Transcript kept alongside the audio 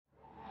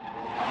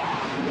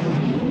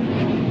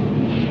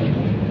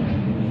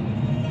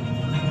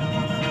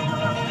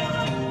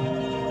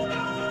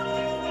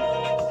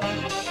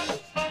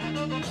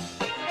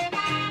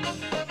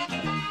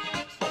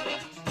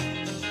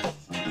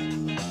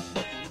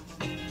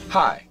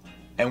Hi,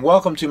 and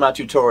welcome to my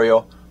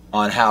tutorial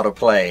on how to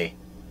play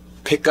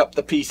Pick Up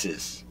the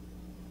Pieces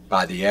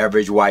by the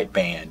Average White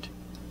Band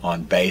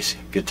on bass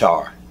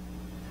guitar.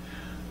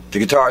 The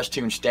guitar is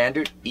tuned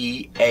standard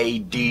E, A,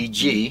 D,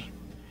 G,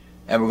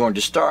 and we're going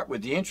to start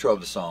with the intro of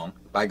the song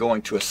by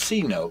going to a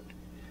C note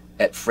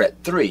at fret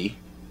 3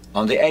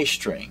 on the A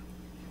string.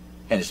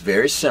 And it's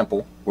very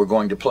simple. We're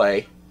going to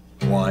play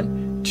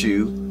 1,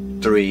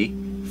 2,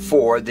 3,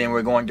 4, then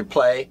we're going to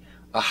play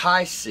a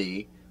high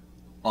C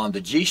on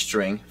the G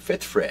string,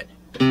 5th fret.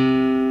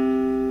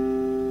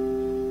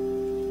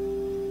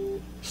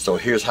 So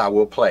here's how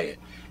we'll play it.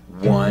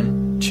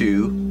 1,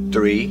 2,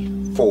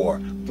 3, 4.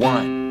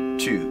 1,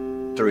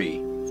 2,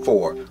 3,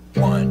 4.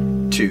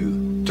 1,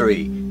 2,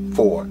 3,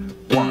 4.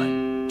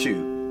 1,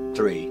 2,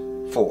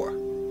 3, 4.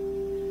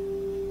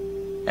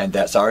 And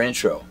that's our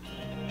intro.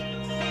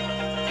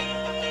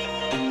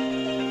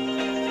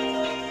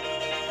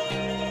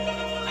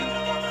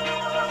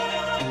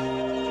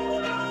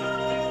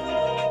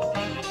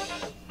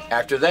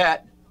 After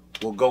that,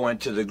 we'll go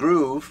into the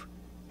groove,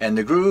 and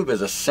the groove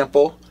is a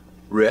simple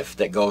riff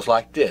that goes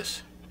like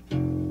this.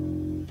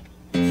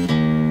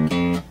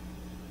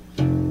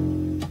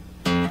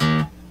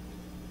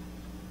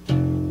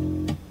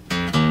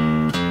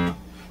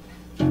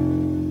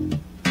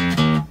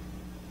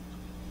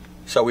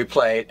 So we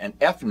played an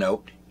F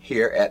note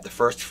here at the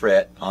 1st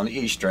fret on the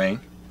E string.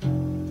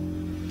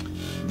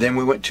 Then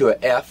we went to a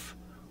F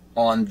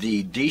on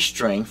the D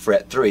string,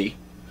 fret 3.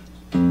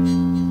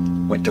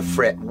 Went to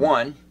fret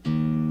 1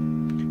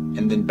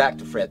 and then back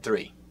to fret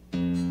 3.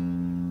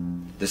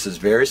 This is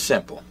very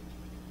simple.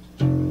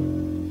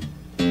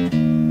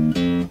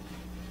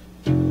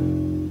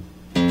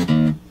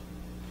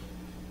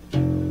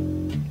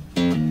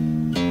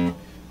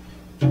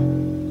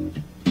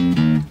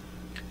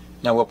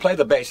 Now we'll play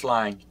the bass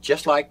line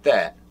just like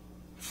that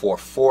for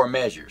 4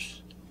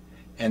 measures,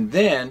 and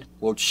then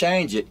we'll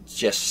change it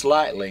just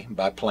slightly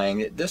by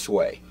playing it this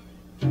way.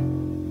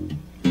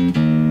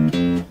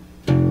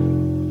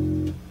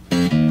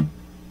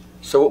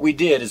 So what we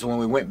did is when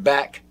we went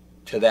back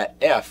to that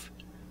F,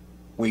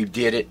 we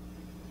did it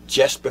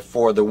just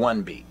before the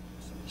 1 beat.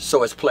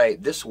 So it's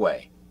played this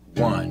way.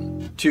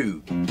 1,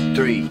 2,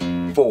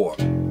 3, 4.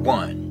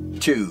 1,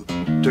 2,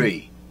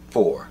 3,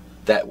 4.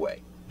 That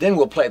way. Then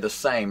we'll play the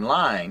same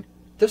line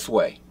this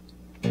way.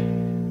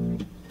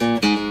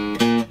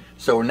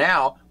 So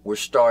now we're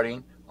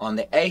starting on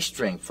the A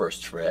string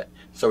 1st fret.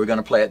 So we're going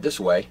to play it this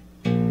way.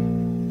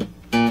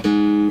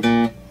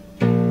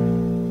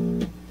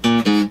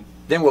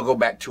 Then we'll go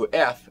back to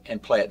F and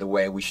play it the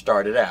way we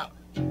started out.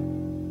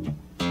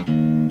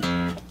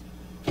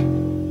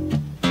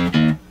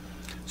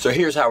 So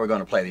here's how we're going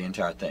to play the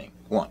entire thing.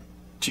 1,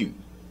 2,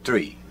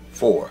 3,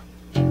 4.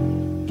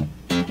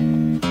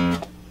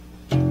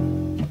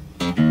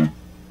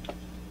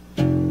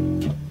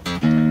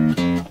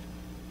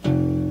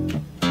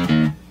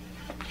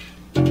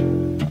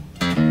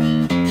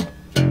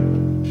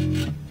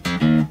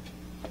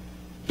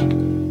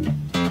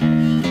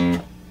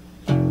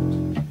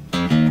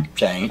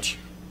 Change.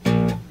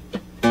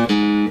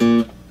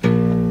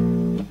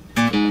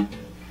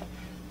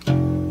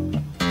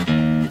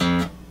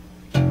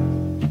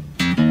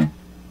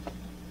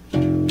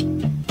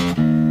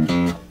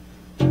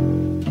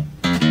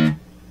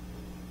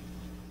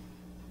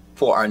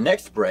 For our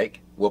next break,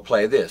 we'll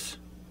play this.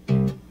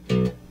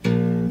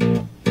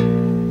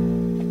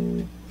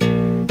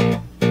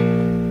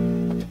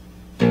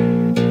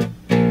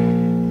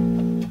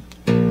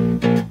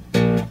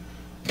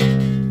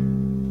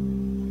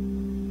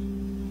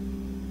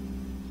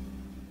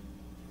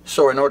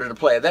 So in order to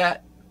play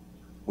that,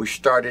 we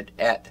started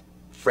at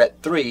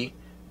fret 3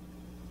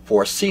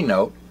 for a C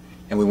note,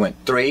 and we went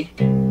 3,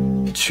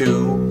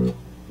 2,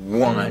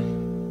 1.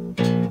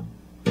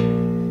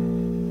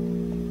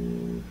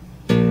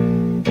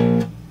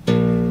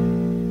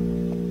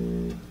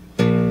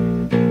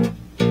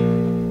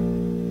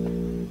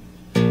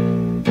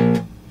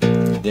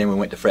 Then we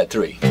went to fret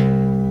 3.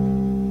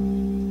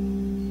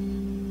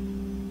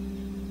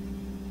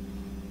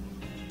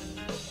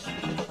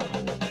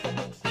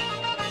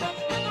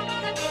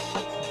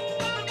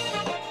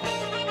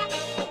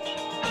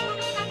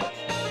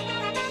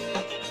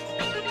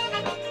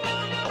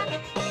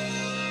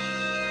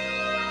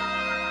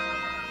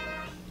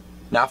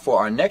 Now for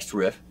our next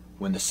riff,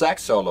 when the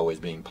sax solo is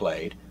being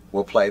played,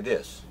 we'll play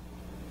this.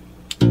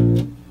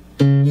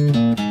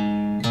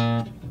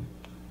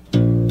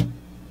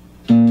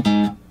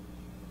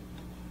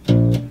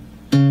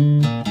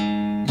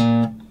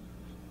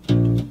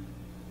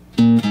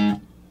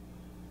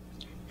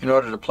 In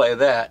order to play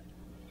that,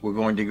 we're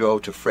going to go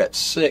to fret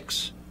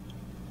 6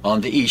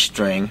 on the E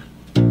string,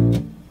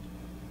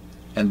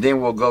 and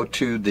then we'll go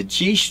to the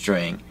G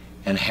string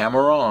and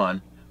hammer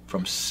on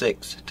from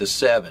 6 to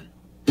 7.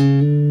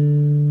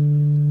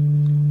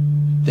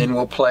 Then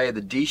we'll play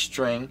the D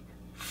string,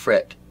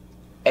 fret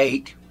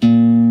 8,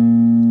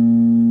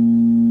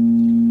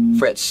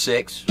 fret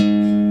 6,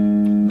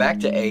 back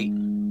to 8,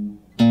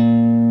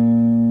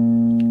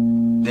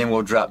 then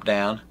we'll drop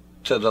down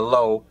to the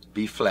low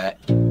B flat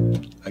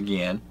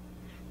again,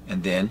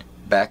 and then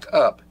back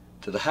up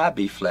to the high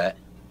B flat,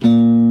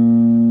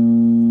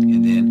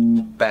 and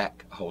then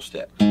back a whole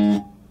step.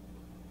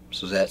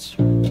 So that's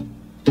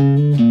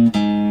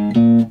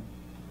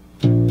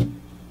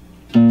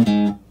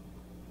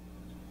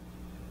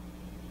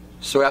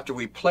so after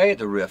we play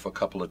the riff a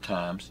couple of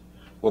times,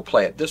 we'll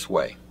play it this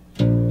way.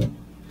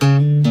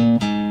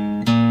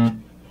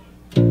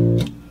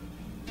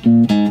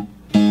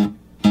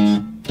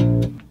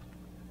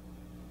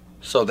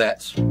 So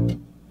that's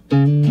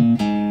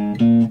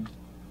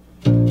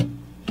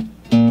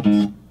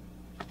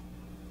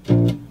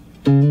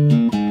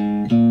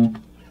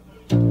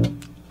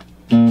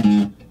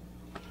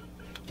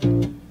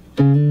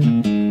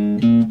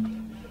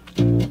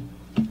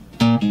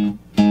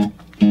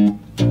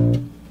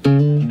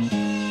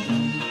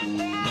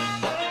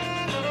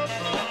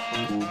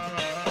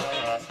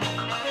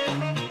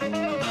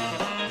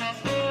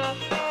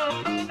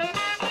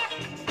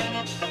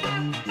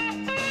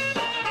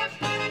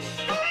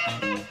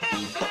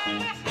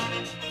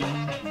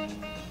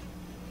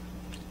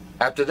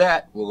after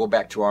that, we'll go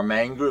back to our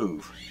main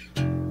groove.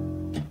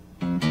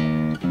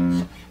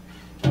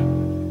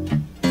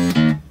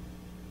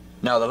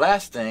 Now the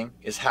last thing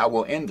is how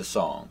we'll end the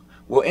song.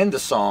 We'll end the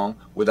song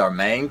with our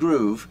main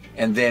groove,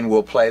 and then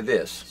we'll play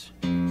this.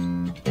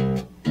 And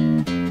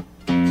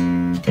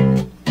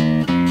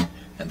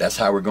that's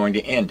how we're going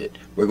to end it.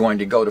 We're going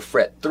to go to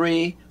fret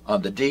 3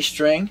 on the D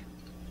string,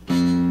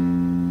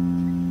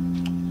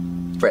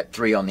 fret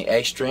 3 on the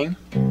A string,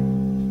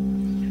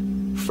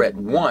 fret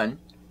 1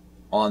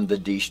 on the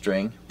D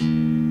string,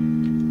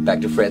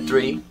 back to fret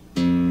 3,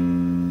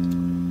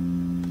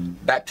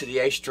 back to the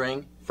A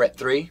string, fret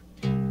 3,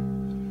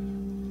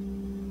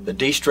 the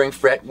D string,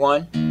 fret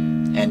 1,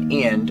 and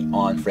end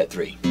on fret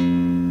 3.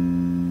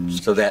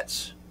 So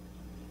that's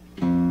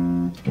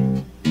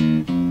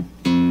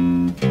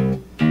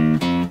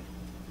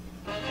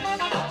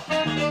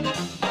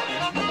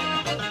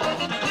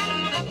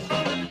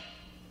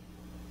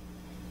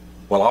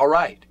well,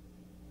 alright.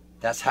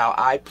 That's how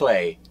I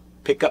play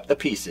Pick Up the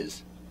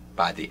Pieces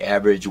by the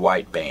Average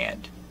White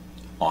Band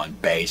on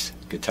bass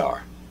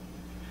guitar.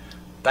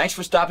 Thanks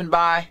for stopping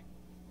by,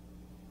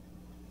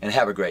 and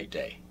have a great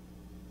day.